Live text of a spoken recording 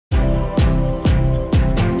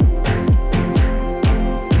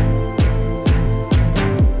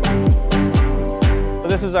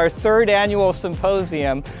is our third annual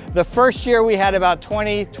symposium. The first year we had about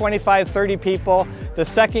 20, 25, 30 people. The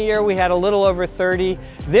second year we had a little over 30.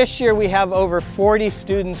 This year we have over 40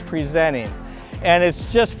 students presenting. And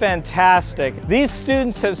it's just fantastic. These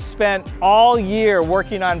students have spent all year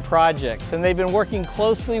working on projects, and they've been working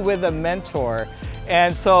closely with a mentor.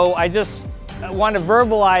 And so I just want to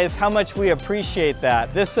verbalize how much we appreciate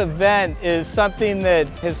that. This event is something that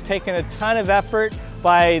has taken a ton of effort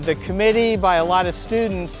by the committee, by a lot of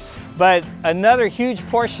students, but another huge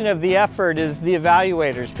portion of the effort is the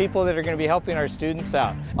evaluators, people that are going to be helping our students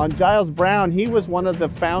out. On Giles Brown, he was one of the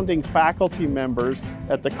founding faculty members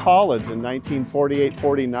at the college in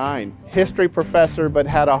 1948-49. History professor, but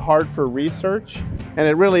had a heart for research. And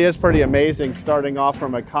it really is pretty amazing starting off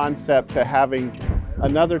from a concept to having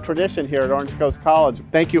another tradition here at Orange Coast College.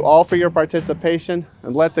 Thank you all for your participation,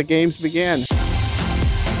 and let the games begin.